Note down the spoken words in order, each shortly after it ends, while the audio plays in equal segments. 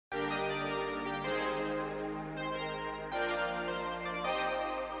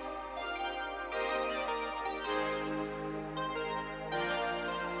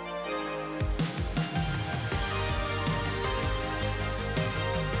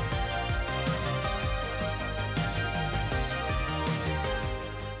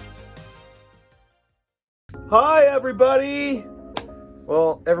Hi, everybody.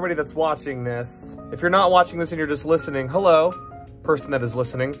 Well, everybody that's watching this. If you're not watching this and you're just listening, hello, person that is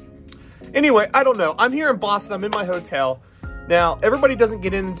listening. Anyway, I don't know. I'm here in Boston. I'm in my hotel. Now, everybody doesn't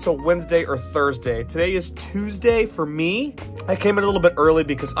get in until Wednesday or Thursday. Today is Tuesday for me. I came in a little bit early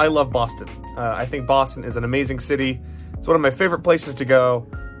because I love Boston. I think Boston is an amazing city. It's one of my favorite places to go.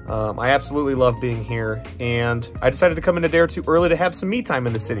 I absolutely love being here. And I decided to come in a day or two early to have some me time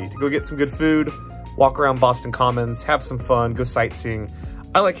in the city, to go get some good food, walk around Boston Commons, have some fun, go sightseeing.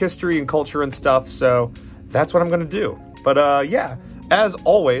 I like history and culture and stuff, so that's what I'm gonna do. But yeah, as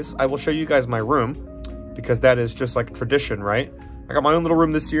always, I will show you guys my room, because that is just like tradition, right? I got my own little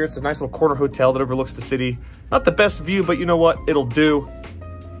room this year. It's a nice little corner hotel that overlooks the city. Not the best view, but you know what? It'll do.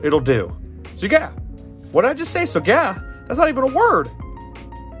 It'll do. So yeah, what did I just say? So yeah, that's not even a word.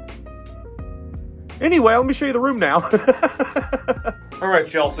 Anyway, let me show you the room now. All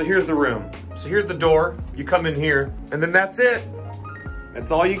right, y'all, so here's the room. So here's the door. You come in here, and then that's it. That's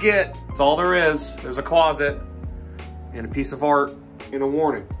all you get. That's all there is. There's a closet, and a piece of art, and a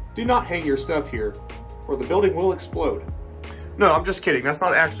warning. Do not hang your stuff here, or the building will explode. No, I'm just kidding. That's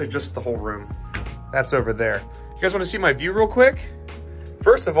not actually just the whole room. That's over there. You guys want to see my view real quick?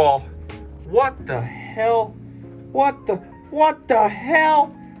 First of all, what the hell? What the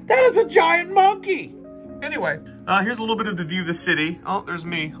hell? That is a giant monkey! Anyway, here's a little bit of the view of the city. Oh, there's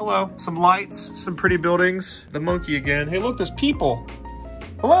me. Hello. Some lights, some pretty buildings. The monkey again. Hey, look, there's people.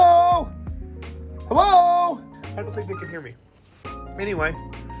 Hello? Hello? I don't think they can hear me. Anyway,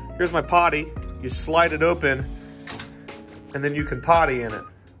 here's my potty. You slide it open, and then you can potty in it.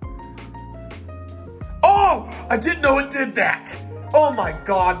 Oh, I didn't know it did that. Oh my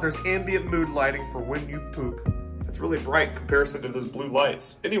God, there's ambient mood lighting for when you poop. It's really bright in comparison to those blue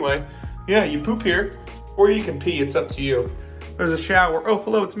lights. Anyway, yeah, you poop here, or you can pee, it's up to you. There's a shower. Oh,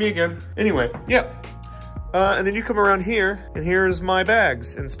 hello, it's me again. Anyway, yeah. And then you come around here, and here's my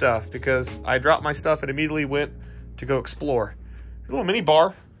bags and stuff, because I dropped my stuff and immediately went to go explore. There's a little mini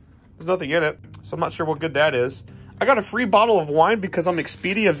bar. There's nothing in it, so I'm not sure what good that is. I got a free bottle of wine because I'm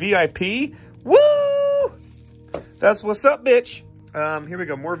Expedia VIP. Woo! That's what's up, bitch. Here we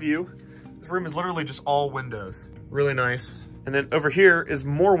go, more view. This room is literally just all windows. Really nice. And then over here is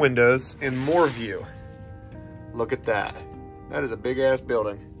more windows and more view. Look at that. That is a big ass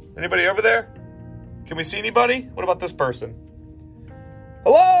building. Anybody over there? Can we see anybody? What about this person?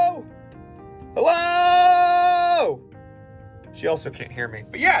 Hello? Hello? She also can't hear me.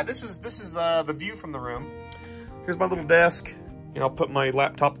 But yeah, this is the view from the room. Here's my little desk. You know, I'll put my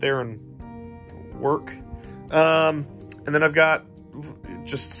laptop there and work. And then I've got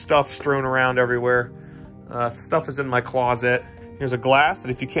just stuff strewn around everywhere. Stuff is in my closet. Here's a glass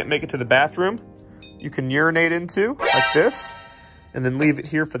that if you can't make it to the bathroom, you can urinate into like this, and then leave it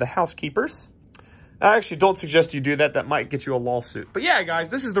here for the housekeepers. I actually don't suggest you do that. That might get you a lawsuit. But yeah, guys,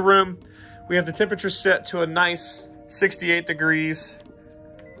 this is the room. We have the temperature set to a nice 68 degrees.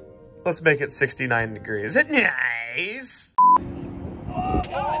 Let's make it 69 degrees. Is it nice?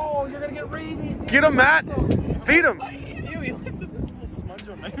 Oh, you're gonna get rabies. Dude. Get him, Matt. Feed him. Ew, he lifted the little smudge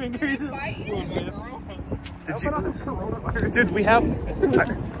on my fingers. Dude, we have...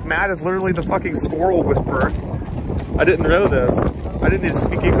 Matt is literally the fucking squirrel whisperer. I didn't know this. I didn't need to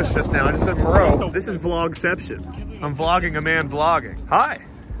speak English just now. I just said Moreau. This is Vlogception. I'm vlogging a man vlogging. Hi.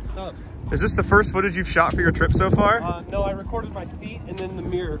 What's up? Is this the first footage you've shot for your trip so far? No, I recorded my feet and then the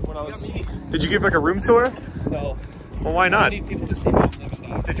mirror when I was... Did you give like a room tour? No. Well, why not? I need people to see me.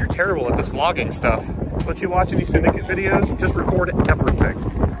 Dude, you're terrible at this vlogging stuff. Don't you watch any syndicate videos? Just record everything.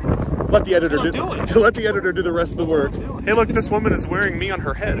 Let the editor let the editor do the rest of the work. Hey, look, this woman is wearing me on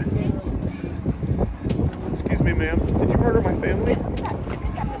her head. Excuse me, ma'am. Did you murder my family?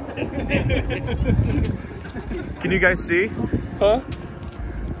 Can you guys see? Huh?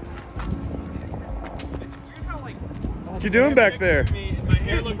 What you doing back there? My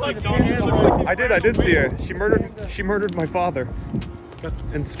hair looks like Donno. I did see her. She murdered my father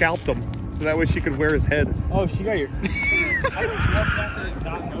and scalped him so that way she could wear his head. Oh, she got your...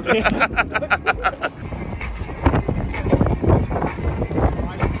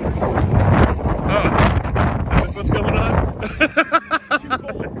 Oh, is this what's going on?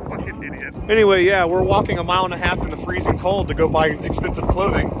 Fucking idiot. Anyway, yeah, we're walking a mile and a half in the freezing cold to go buy expensive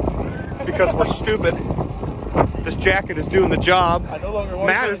clothing because we're stupid. This jacket is doing the job. I no longer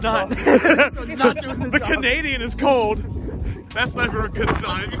Matt is not. So it's not doing the job. Canadian is cold. That's never a good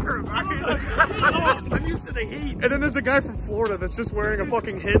sign. I'm used to the heat. And then there's the guy from Florida that's just wearing a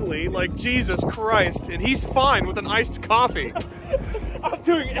fucking Henley. Like, Jesus Christ. And he's fine with an iced coffee. I'm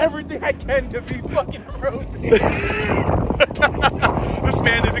doing everything I can to be fucking frozen. This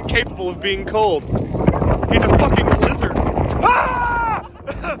man isn't capable of being cold. He's a fucking lizard. Ah!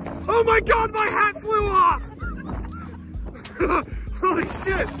 Oh my God, my hat flew off. Holy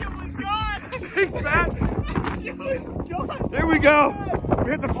shit. Thanks, Matt. There we go.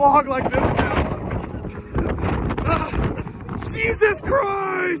 We hit the vlog like this now. Jesus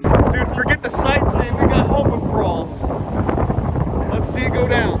Christ! Dude, forget the sightseeing. We got homeless brawls. Let's see it go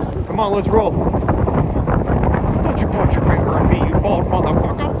down. Come on, let's roll. Don't you point your finger at me, you bald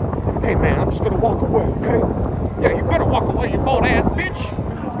motherfucker. Hey, man, I'm just gonna walk away, okay? Yeah, you better walk away, you bald ass bitch.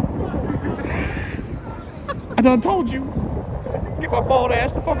 I done told you. Get my bald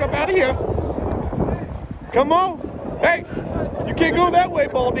ass the fuck up out of here. Come on. Hey, you can't go that way,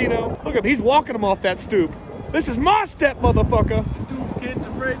 Baldino. Look at him, he's walking him off that stoop. This is my step, motherfucker. Stoop kids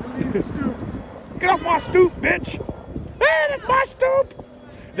afraid to leave the stoop. Get off my stoop, bitch. Hey, that's my stoop.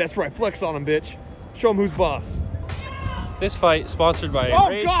 That's right, flex on him, bitch. Show him who's boss. This fight sponsored by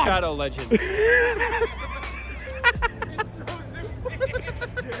Raid Shadow Legend.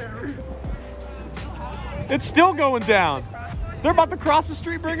 It's still going down. They're about to cross the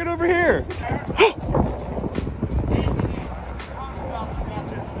street, bring it over here.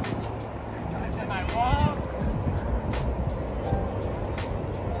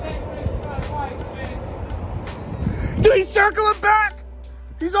 Dude, he's circling back.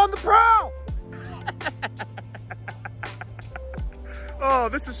 He's on the prowl. Oh,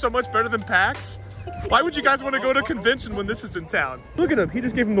 this is so much better than PAX. Why would you guys want to go to a convention when this is in town? Look at him. He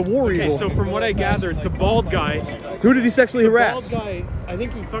just gave him the war eagle. Okay, so from what I gathered, the bald guy. Who did he sexually harass? The bald guy, I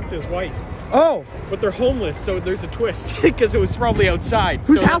think he fucked his wife. Oh. But they're homeless, so there's a twist. Because it was probably outside.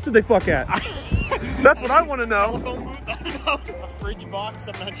 Whose house did they fuck at? That's what I want to know. Telephone booth? I don't know. A fridge box?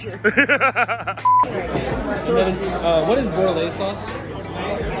 I'm not sure. What is Bordelais sauce?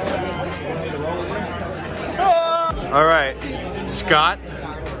 All right. Scott.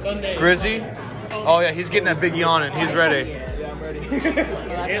 Grizzy. Oh yeah, he's getting that big yawning. He's ready. Yeah, I'm ready.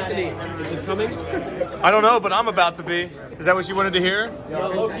 Anthony, is it coming? I don't know, but I'm about to be. Is that what you wanted to hear? Yeah,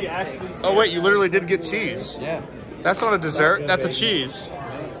 Loki actually. Oh wait, you literally did get cheese. Yeah. That's not a dessert. That's a cheese.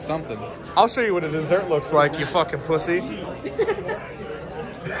 Something. I'll show you what a dessert looks like, you fucking pussy.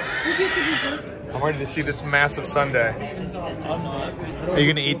 I'm ready to see this massive sundae. Are you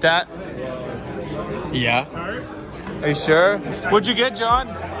gonna eat that? Yeah. Are you sure? What'd you get,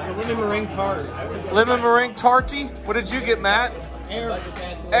 John? Lemon meringue tart. Lemon meringue tarty? What did you get, Matt? Air.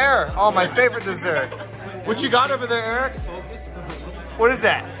 Air. Oh, my favorite dessert. What you got over there, Eric? What is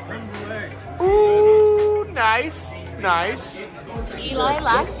that? Ooh, nice. Nice. Eli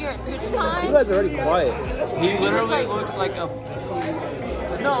last year at TwitchCon. You guys are already quiet. He Literally looks like a.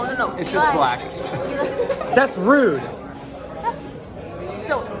 No. It's Eli, just black. Eli, That's rude.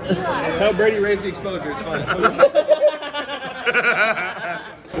 so Eli. Tell Brady raise the exposure. It's fine.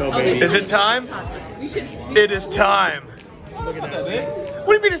 Is it time? You should. It is time. Look at that big. What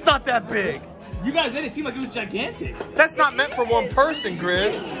do you mean it's not that big? You guys made it seem like it was gigantic. That's not meant for one person,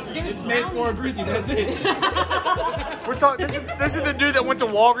 Grizz. It's made for a Grizzy. That's it. We're talking. This is the dude that went to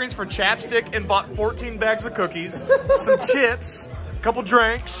Walgreens for chapstick and bought 14 bags of cookies, some chips, a couple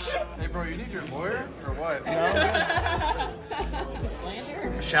drinks. Hey bro, you need your lawyer or what?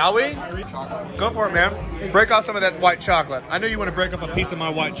 Shall we? Go for it, man. Break off some of that white chocolate. I know you want to break off a piece of my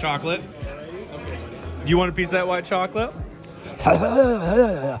white chocolate. Do you want a piece of that white chocolate? Do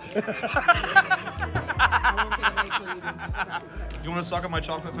you want to suck on my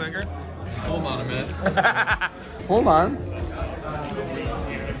chocolate finger? Hold on a minute. Hold on.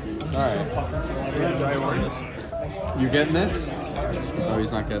 Alright. You getting this? Oh,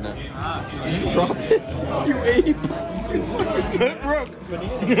 he's not getting it. You dropped it? You ape!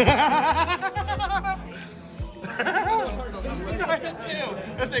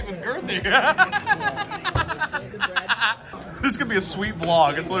 That thing was girthy. This could be a sweet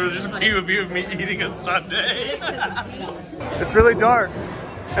vlog. It's literally just a POV of me eating a sundae. It's really dark.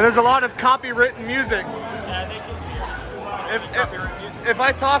 And there's a lot of copywritten music. If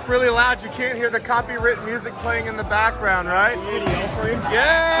I talk really loud, you can't hear the copywritten music playing in the background, right?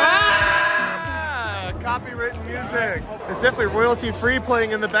 Yeah! Copywritten music. It's definitely royalty free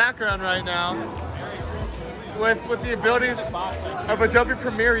playing in the background right now. With the abilities of Adobe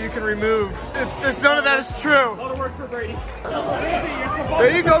Premiere, you can remove. It's none of that is true. A lot of work for Brady. There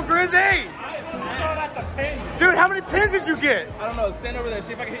you go, Grizzy. Dude, how many pins did you get? I don't know. Stand over there.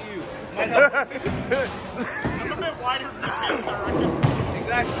 See if I can hit you. I'm a bit wider for the face, I reckon.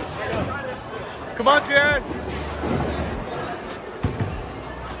 Exactly. Come on, Jared.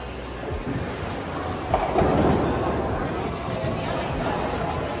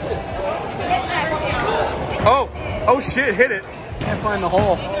 Oh shit, hit it. Can't find the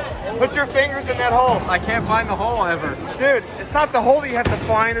hole. Put your fingers in that hole. I can't find the hole ever. Dude, it's not the hole that you have to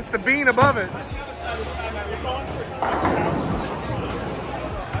find, it's the bean above it.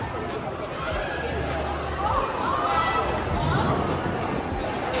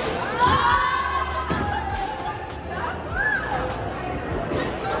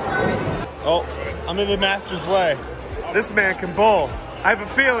 Oh, I'm in the master's way. This man can bowl. I have a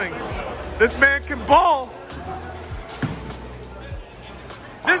feeling. This man can bowl.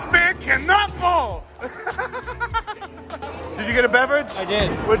 This man cannot bowl. Did you get a beverage? I did.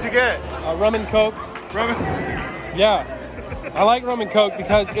 What'd you get? Rum and Coke. Rum. Yeah. I like rum and Coke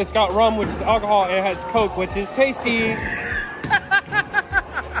because it's got rum, which is alcohol, and it has Coke, which is tasty.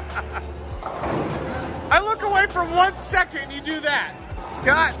 I look away for 1 second and you do that.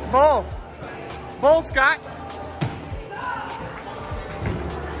 Scott, bowl. Bowl, Scott.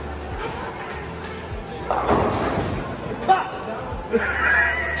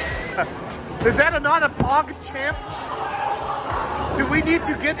 Is that not a Pog champ? Do we need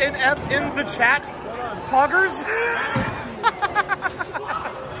to get an F in the chat? Poggers?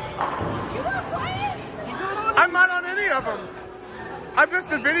 I'm not on any of them. I'm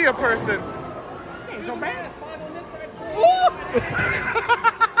just a video person. So bad.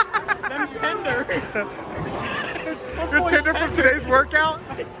 I'm tender. You're tender from today's workout?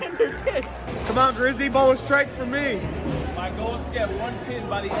 My tender tits. Come on, Grizzy, bowl a strike for me. My goal is to get 1 pin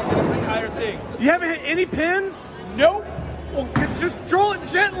by the end of this entire thing. You haven't hit any pins? Nope. Well, just draw it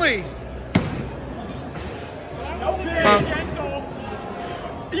gently. No pin. Gentle.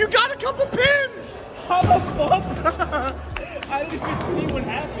 You got a couple pins. How the fuck? I didn't even see what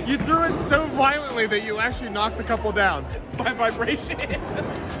happened. You threw it so violently that you actually knocked a couple down. By vibration.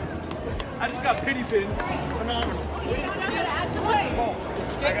 I just got pity pins. Phenomenal.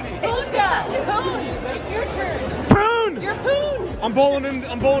 Panda! Poon! It's your turn. Poon! You're Poon! I'm bowling in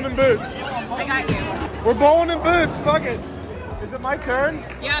boots. I got you. We're bowling in boots. Fuck it. Is it my turn?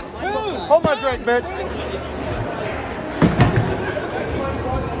 Yep. Poon! Hold my drink, bitch.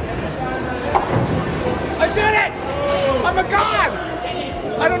 I did it! I'm a god!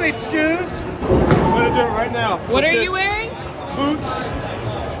 I don't need shoes. I'm gonna do it right now. What are you wearing? Boots.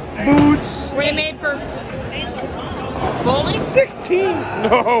 Boots. Were they made for bowling? 16.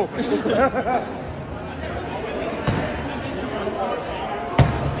 No.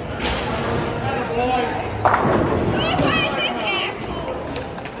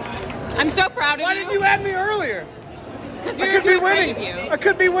 I'm so proud of Why you. didn't you add me earlier? Because I we were could be too afraid winning. of you. I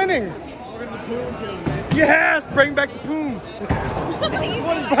could be winning. Yes, bring back the poon.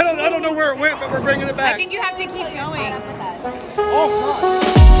 I don't know where it went, but we're bringing it back. I think you have to keep going.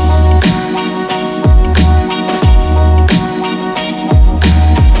 Oh,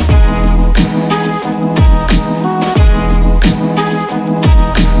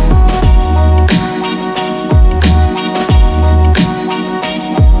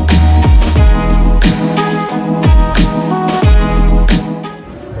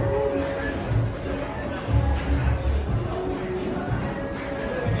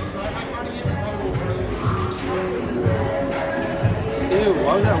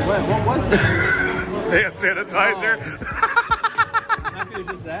 God. What was it? Hand sanitizer. It was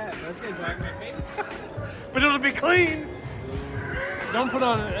just that. That's gonna dry my face. But it'll be clean. Don't put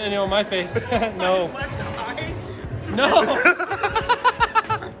on any on my face. No. No.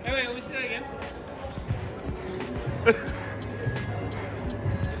 Hey, wait, let me see that again.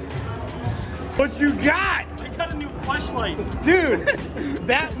 What you got? I got a new flashlight. Dude,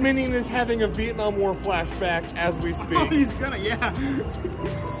 that minion is having a Vietnam War flashback as we speak. Oh, he's gonna, yeah.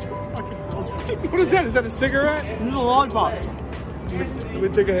 So fucking close. What is that? Is that a cigarette? This is a lollipop. Let me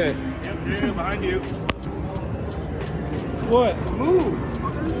take a hit. Yep, behind you. What? Move.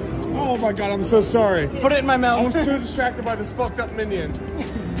 Oh my God, I'm so sorry. Put it in my I mouth. was so distracted by this fucked up minion.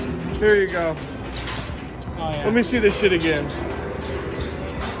 Here you go. Oh, yeah. Let me see this shit again.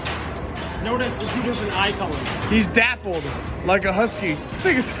 Notice the 2 different eye colors. He's dappled like a husky.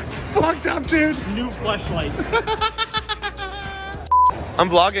 Thing is fucked up, dude. New flashlight. I'm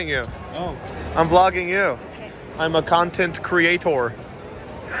vlogging you. Oh. I'm vlogging you. I'm a content creator.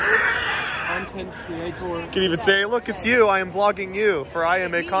 Content creator. Can even say, look, it's you. I am vlogging you, for I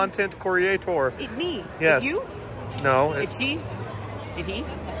am a content creator. It's me. Yes. It's you? No. It's she? It's he?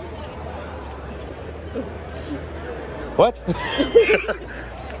 What?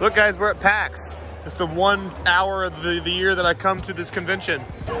 Look, guys, we're at PAX. It's the 1 hour of the year that I come to this convention.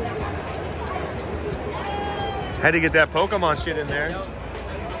 Had to get that Pokemon shit in there.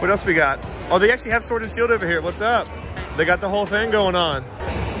 What else we got? Oh, they actually have Sword and Shield over here. What's up? They got the whole thing going on.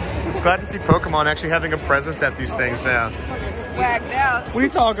 It's glad to see Pokemon actually having a presence at these things now. Swagged out. What are you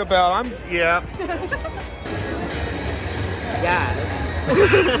talking about? Yeah. Yes.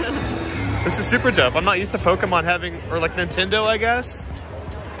 This is super dope. I'm not used to Pokemon having, or like Nintendo, I guess,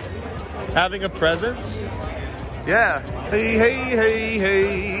 having a presence. Yeah. Hey, hey, hey,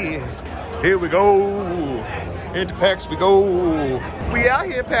 hey. Here we go. Into PAX we go. We out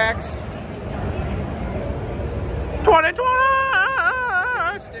here, PAX. 2020!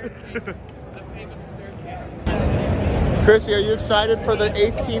 Chrissy, are you excited for the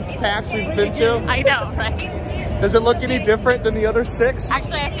 18th PAX we've been to? I know, right? Does it look any different than the other 6?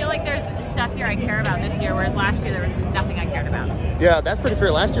 Actually, I feel like there's stuff here I care about this year, whereas last year there was nothing I cared about. Yeah, that's pretty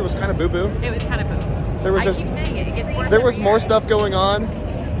fair. Last year was kind of boo-boo. It was kind of boo. There was I just, keep saying it gets worse. there was every more year. stuff going on.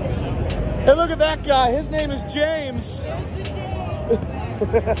 Hey, look at that guy. His name is James.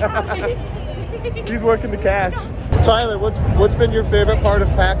 He's working the cash. Tyler, what's been your favorite part of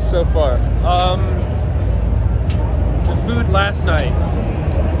PAX so far? The food last night.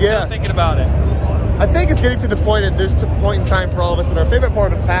 Yeah. Still thinking about it. I think it's getting to the point at this point in time for all of us that our favorite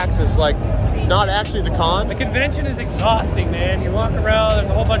part of PAX is like not actually the con. The convention is exhausting, man. You walk around, there's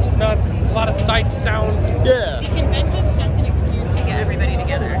a whole bunch of stuff, there's a lot of sights, sounds. Yeah. The convention's just an excuse to get everybody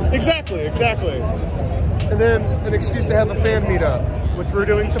together. Exactly. And then an excuse to have a fan meetup, which we're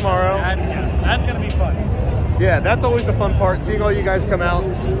doing tomorrow. That's gonna be fun. Yeah, that's always the fun part, seeing all you guys come out,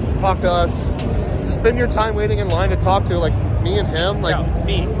 talk to us, to spend your time waiting in line to talk to, like, me and him. Like, No,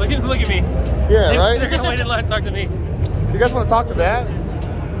 me. Look at me. yeah, right? They're gonna wait in line to talk to me. You guys want to talk to that?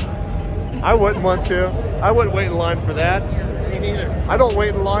 I wouldn't want to. I wouldn't wait in line for that. Me neither. I don't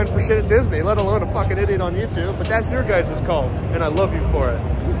wait in line for shit at Disney, let alone a fucking idiot on YouTube, but that's your guys' call, and I love you for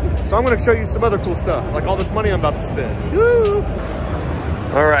it. So I'm going to show you some other cool stuff, like all this money I'm about to spend. Woo!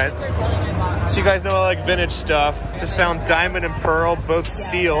 All right. So you guys know I like vintage stuff. Just found Diamond and Pearl, both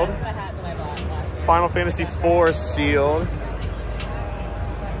sealed. Final Fantasy IV sealed.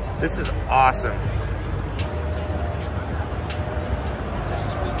 This is awesome.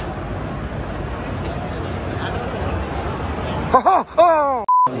 Oh!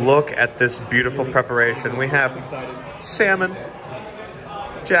 Look at this beautiful preparation. We have salmon,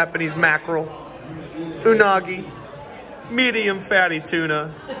 Japanese mackerel, unagi, medium fatty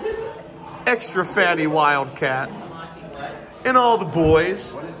tuna, extra fatty wildcat, and all the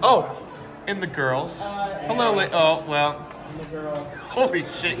boys. Oh, and the girls. Hello, oh, well. Holy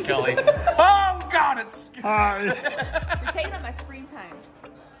shit, Kelly. Oh, God, it's... You're taking up my screen time.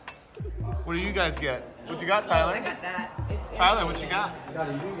 What do you guys get? What you got, Tyler? I got that. Tyler, what you got?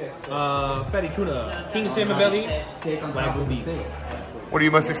 Fatty tuna, king salmon belly, wagyu beef. What are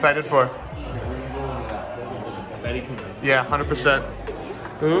you most excited for? Fatty tuna. Yeah, 100%.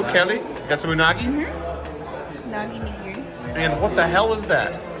 Ooh, Kelly, got some unagi? Nagi nigiri. And what the hell is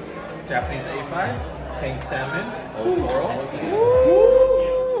that? Japanese A5, king salmon, otoro,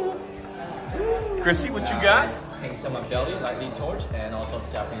 Chrissy, what you got? king salmon belly, lightly torched, and also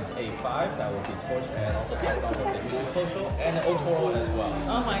Japanese A5, that will be torched, and also topped off with the yuzu social, and the otoro as well.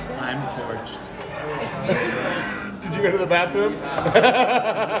 Oh my god. I'm torched. Did you go to the bathroom?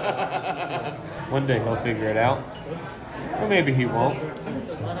 One day he'll figure it out. Or maybe he won't.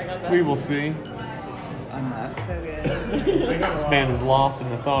 We will see. I'm not. So good. This man is lost in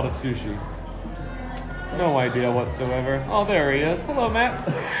the thought of sushi. No idea whatsoever. Oh, there he is. Hello, Matt.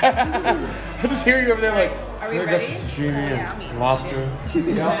 I just hear you over there like, Are we there ready? goes some sashimi Yeah, and lobster,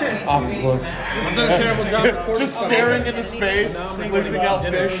 octopus. I've done a terrible job recording. Just staring into space, listing out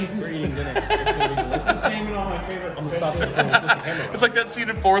fish. We're eating dinner. It's gonna be delicious. I'm gonna stop this. It's like that scene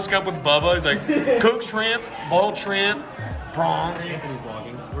in Forrest Gump with Bubba. He's like, cooked shrimp, boiled shrimp, prawns. Anthony's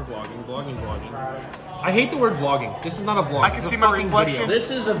vlogging. We're vlogging. Vlogging. I hate the word vlogging. This is not a vlog. I can It's a see my fucking reflection. video. This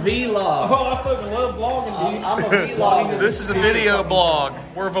is a vlog. Oh, I fucking love vlogging, dude. I'm a vlogger. This is a video blog.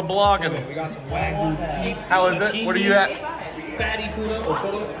 We're a vlogging. We got some wagyu beef. How is it? What are you at? Fatty tuna,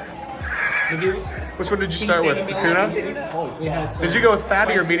 otoro. Which one did you start with? The tuna? We had some. Did you go with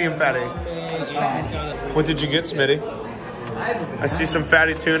fatty or medium fatty? What did you get, Smitty? I see some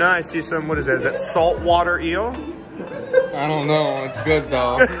fatty tuna. I see some, what is that? Is that saltwater eel? I don't know. It's good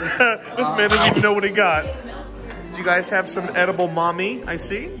though. This man doesn't even know what he got. Do you guys have some edible mommy? I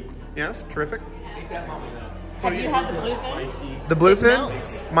see. Yes, terrific. Have you had the blue fin? The blue fin?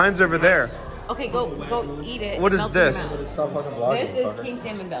 melts. Mine's over there. Okay, go eat it. What It is melts in your this? mouth. Stop fucking vlogging. This is king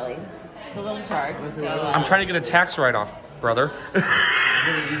salmon belly. It's a little charred. So, I'm trying to get a tax write-off, brother.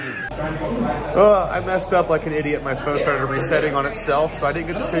 I messed up like an idiot. My phone started resetting on itself, so I didn't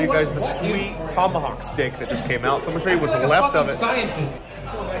get to show you guys the sweet tomahawk steak that just came out. So I'm gonna show you what's left of it. Scientist.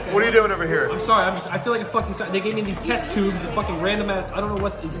 What are you doing over here? I'm sorry, I feel like a fucking. They gave me these test tubes, a fucking random ass. I don't know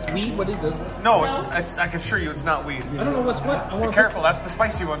what's. Is this weed? What is this? No, it's I can assure you it's not weed. I don't know what's what. I want. Be careful, that's the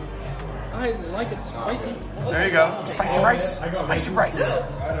spicy one. I like it spicy. There you go, some spicy rice. Spicy rice.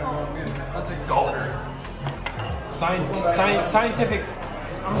 That's a goal. Scientific.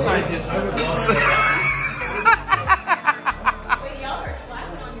 I'm a scientist.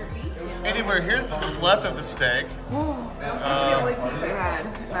 Anyway, here's what's left of the steak. That's the only piece I had.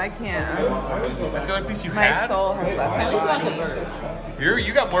 I can't. That's the only piece you My had? soul has left. At least want to burst.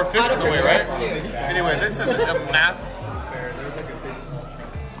 You got more fish on the way, right? Anyway, this is a massive...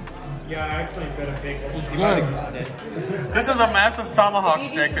 Yeah, I actually bet a big. This is a massive tomahawk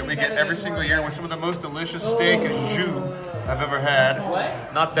steak that we get every single year with some of the most delicious steak jus I've ever had.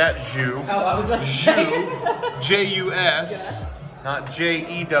 What? Not that jus. Oh, I was like, Jus. J-U-S. Not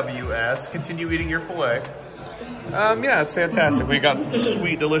J-E-W-S. Continue eating your filet. Yeah, it's fantastic. We got some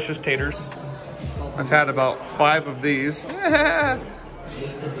sweet, delicious taters. I've had about 5 of these.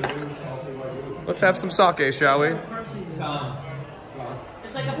 Let's have some sake, shall we? It's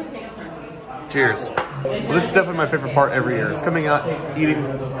like a potato crunchy. Cheers. Well, this is definitely my favorite part every year. It's coming out, eating,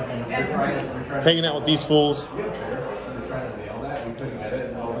 hanging out with these fools.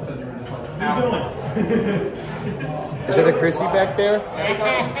 Is that a Chrissy back there?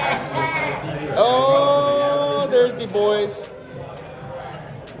 Oh, there's the boys.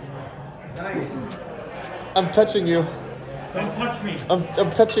 I'm touching you. don't touch me.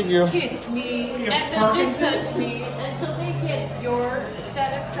 I'm touching you. Kiss me, and then just touch me until they get your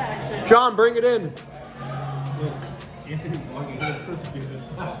satisfaction. John, bring it in.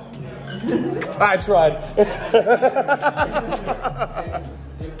 I tried.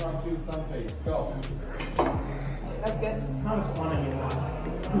 Impromptu thumb face. Go. That's good. It's not as fun anymore.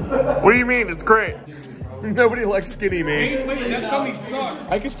 What do you mean? It's great. Nobody likes skinny me. Wait, that gummy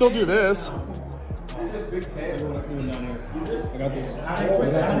sucks. I can still do this. I got this. I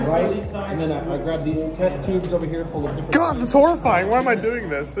got some rice, and then I grabbed these test tubes over here full of different. God, that's horrifying. Why am I doing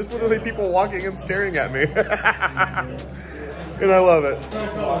this? There's literally people walking and staring at me. And I love it.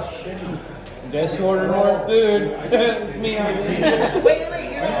 Guess who ordered more food? It's me. Wait,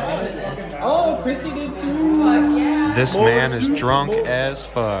 you're not over this. Oh, Chrissy did too. Yeah. This man is drunk as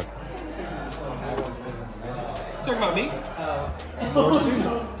fuck. Talking about me?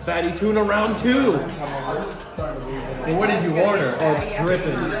 Fatty tuna round 2. Well, what did you order? Oh,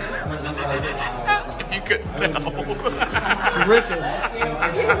 dripping. If you could tell. Dripping.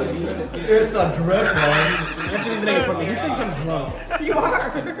 It's a drip, man. Anthony's making fun of me. He thinks I'm drunk. You are.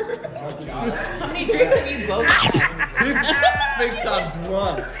 How many drinks have you both had? Thinks I'm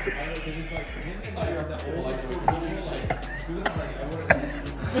drunk.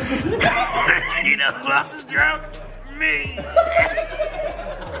 You know who else is drunk? Me.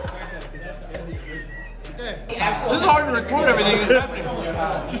 This is hard to record everything that's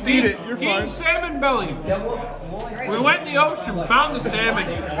happening. Just eat it. You're King fine. salmon belly. We went in the ocean, found the salmon,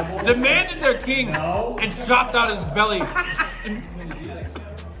 demanded their king, and chopped out his belly.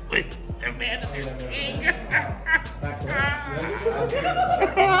 Wait, demanded their king.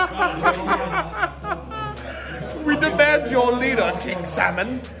 We demand your leader, King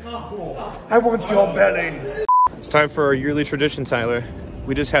Salmon. I want your belly. It's time for our yearly tradition, Tyler.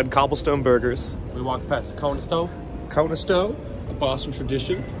 We just had cobblestone burgers. We walked past the Kona stove. Kona stove, a Boston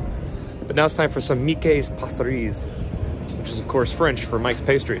tradition. But now it's time for some Mickey's Passeries, which is of course French for Mike's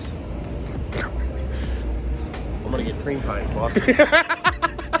Pastries. I'm gonna get cream pie in Boston.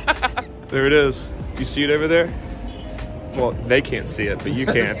 There it is. Do you see it over there? Well, they can't see it, but you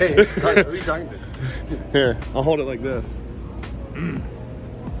can. Hey, who are you talking to? Here, I'll hold it like this.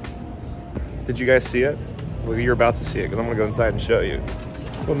 Did you guys see it? Well, you're about to see it because I'm gonna go inside and show you.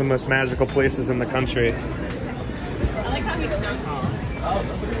 It's one of the most magical places in the country. I like how he's so tall.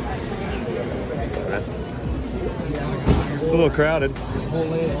 It's a little crowded.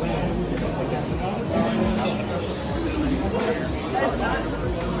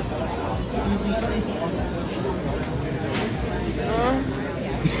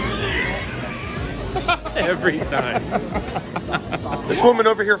 Every time. This woman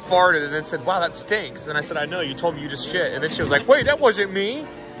over here farted and then said, wow, that stinks. And then I said, I know, you told me you just shit. And then she was like, wait, that wasn't me.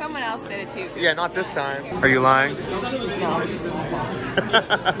 Someone else did it too. Yeah, not this time. Are you lying? No.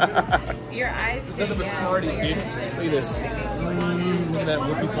 Your eyes. Nothing but Smarties, dude. Look at this. Look at that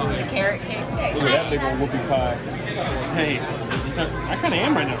whoopie pie. Carrot cake. Look at that big old whoopie pie. Hey, I kind of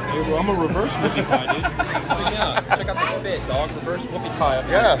am right now. I'm a reverse whoopie pie, dude. Check it out. Check out the fit, dog. Reverse whoopie pie up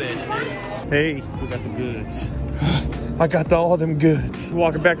Yeah. this bitch, dude. Hey, we got the goods. I got all them goods. We're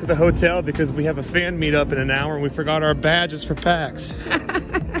walking back to the hotel because we have a fan meetup in an hour and we forgot our badges for PAX.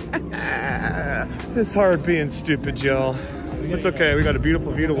 It's hard being stupid, y'all. It's okay, we got a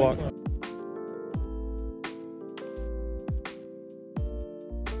beautiful view to walk.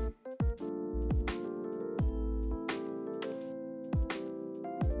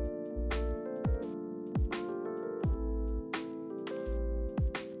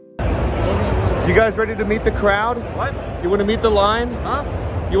 You guys ready to meet the crowd? What? You want to meet the line? Huh?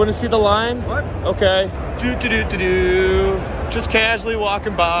 You want to see the line? What? Okay. Just casually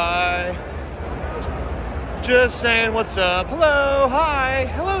walking by. Just saying what's up. Hello, hi,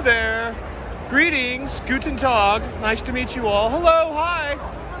 hello there. Greetings, guten tag. Nice to meet you all. Hello, hi.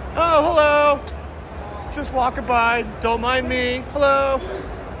 Oh, hello. Just walking by. Don't mind me. Hello.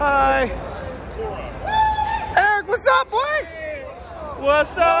 Hi. Eric, what's up, boy?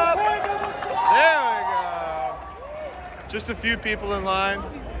 What's up? There we go. Just a few people in line.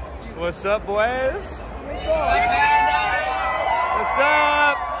 What's up, boys? What's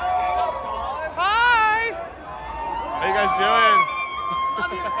up? Hi. How you guys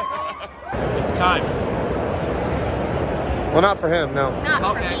doing? It's time. Well, not for him, no. Not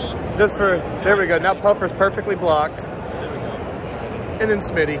for me. Just for, there we go. Now Puffer's perfectly blocked. And then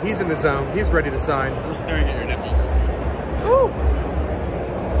Smitty, he's in the zone. He's ready to sign. We're staring at your nipples. Woo.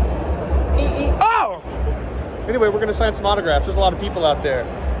 Oh! Anyway, we're gonna sign some autographs. There's a lot of people out there.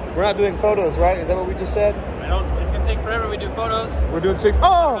 We're not doing photos, right? Is that what we just said? It's gonna take forever. We do photos. We're doing six. I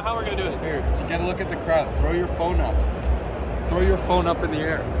don't know Oh! how we're gonna do it. Here, you gotta look at the crowd. Throw your phone up. Throw your phone up in the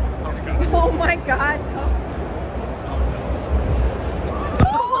air. Oh my god.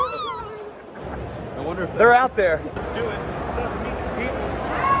 I wonder if They're out there. Let's do it. Let's meet some people.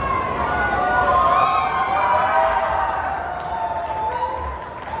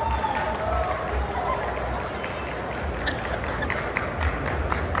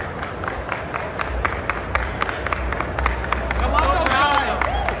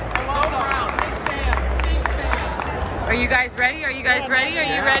 Are you guys ready? Are you guys ready? Are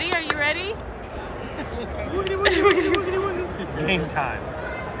you ready? Are you ready? It's game time.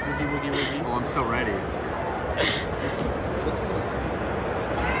 Oh, I'm so ready. This one looks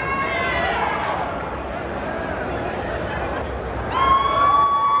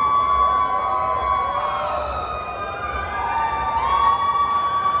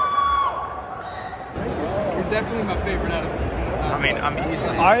You're definitely my favorite out of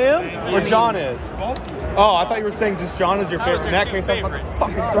I am? Or John is? Oh, I thought you were saying just John is your favorite. In that case, I'm gonna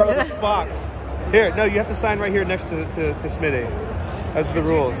fucking throw this box. Here, no, you have to sign right here next to Smitty. That's the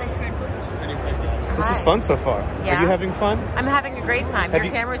rules. This is fun so far. Yeah. Are you having fun? I'm having a great time. Have Your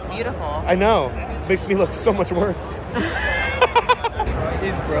you- camera's beautiful. I know. Makes me look so much worse.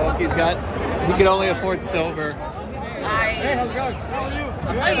 He's broke. He can only afford silver. Hey, how's it going? How are you?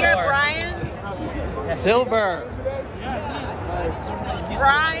 Oh, you're Brian's? Silver.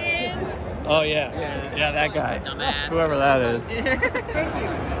 Brian? Oh yeah. Yeah, that guy. Dumbass. Whoever that is.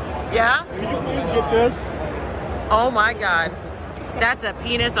 Yeah? Please get this. Oh my god. That's a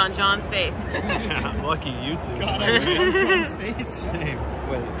penis on John's face. Lucky you two. God, I wish on John's face. Shame.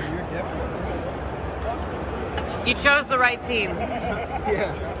 Wait. You're different. You chose the right team.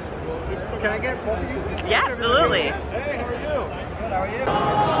 Yeah. Can I get coffee? Yeah, absolutely. Hey, how are you? Good, how are you?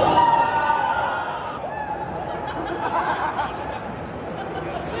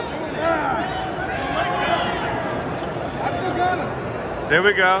 There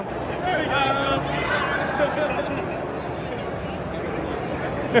we go.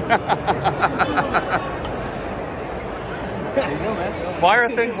 Why are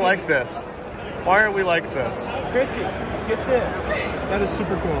things like this? Why are we like this? Chrissy, get this. That is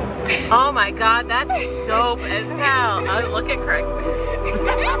super cool. Oh my god, that's dope as hell. Oh, look at Craig.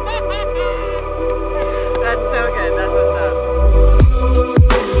 That's so good. That's what's up.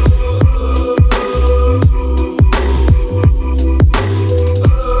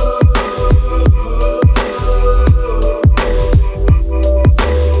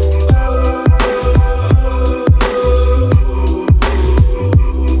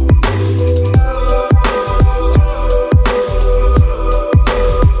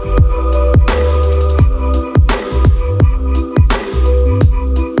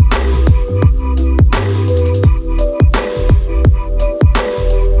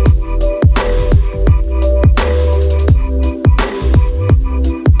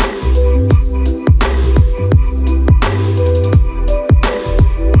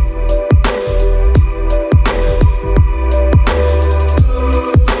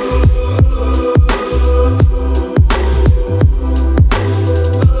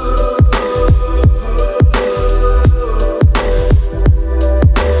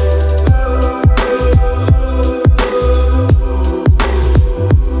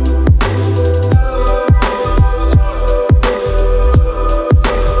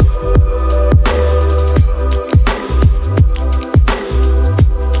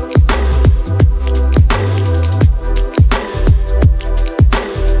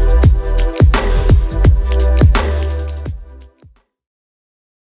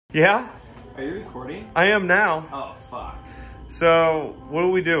 Yeah? Are you recording? I am now. Oh, fuck. So, what are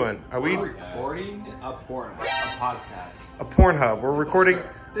we doing? Are we... We're recording a podcast. A Pornhub. We're recording...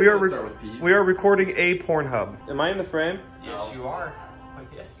 We are recording a Pornhub. Am I in the frame? Yes, you are.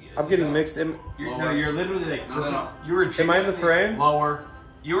 Yes, he is. I'm getting mixed in. You're literally like... No. You were... Am I in the frame? Lower.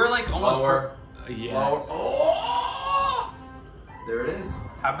 You were like almost... Lower. Yes. Lower. Oh! There it is.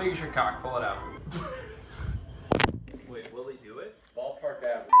 How big is your cock? Pull it out. Wait, will he do it? Ballpark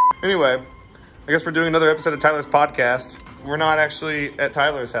average. Anyway, I guess we're doing another episode of Tyler's podcast. We're not actually at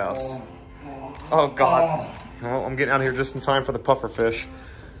Tyler's house. Oh, God. Well, I'm getting out of here just in time for the puffer fish.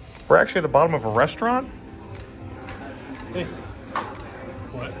 We're actually at the bottom of a restaurant. Hey.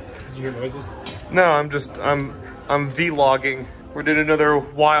 What? Did you hear noises? No, I'm vlogging. We're doing another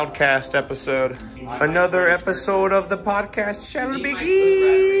Wildcast episode. Another episode of the podcast shall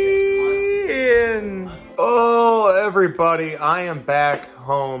begin. Oh, everybody, I am back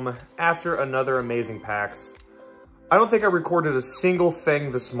home after another amazing PAX. I don't think I recorded a single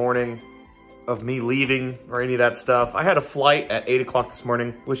thing this morning of me leaving or any of that stuff. I had a flight at 8 o'clock this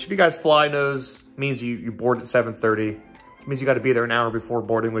morning, which if you guys fly knows means you board at 7:30. It means you got to be there an hour before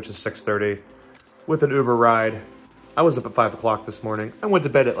boarding, which is 6:30 with an Uber ride. I was up at 5 o'clock this morning. I went to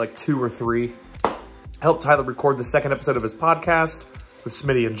bed at like 2 or 3. I helped Tyler record the second episode of his podcast with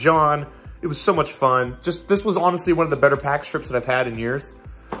Smitty and John. It was so much fun. This was honestly one of the better PAX trips that I've had in years.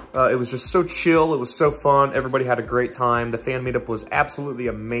 It was just so chill. It was so fun. Everybody had a great time. The fan meetup was absolutely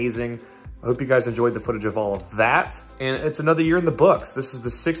amazing. I hope you guys enjoyed the footage of all of that. And it's another year in the books. This is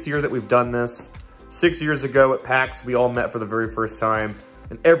the 6th year that we've done this. 6 years ago at PAX, we all met for the very first time.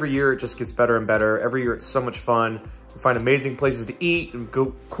 And every year it just gets better and better. Every year it's so much fun. We find amazing places to eat and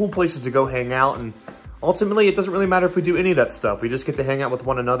cool places to go hang out. And ultimately, it doesn't really matter if we do any of that stuff. We just get to hang out with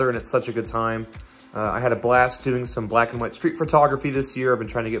one another and it's such a good time. I had a blast doing some black and white street photography this year. I've been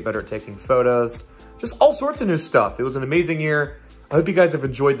trying to get better at taking photos. Just all sorts of new stuff. It was an amazing year. I hope you guys have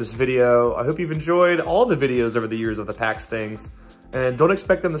enjoyed this video. I hope you've enjoyed all the videos over the years of the PAX things. And don't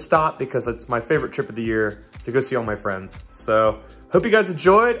expect them to stop because it's my favorite trip of the year to go see all my friends. So, hope you guys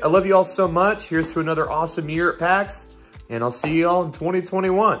enjoyed. I love you all so much. Here's to another awesome year at PAX. And I'll see you all in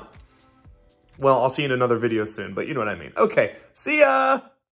 2021. Well, I'll see you in another video soon, but you know what I mean. Okay, see ya!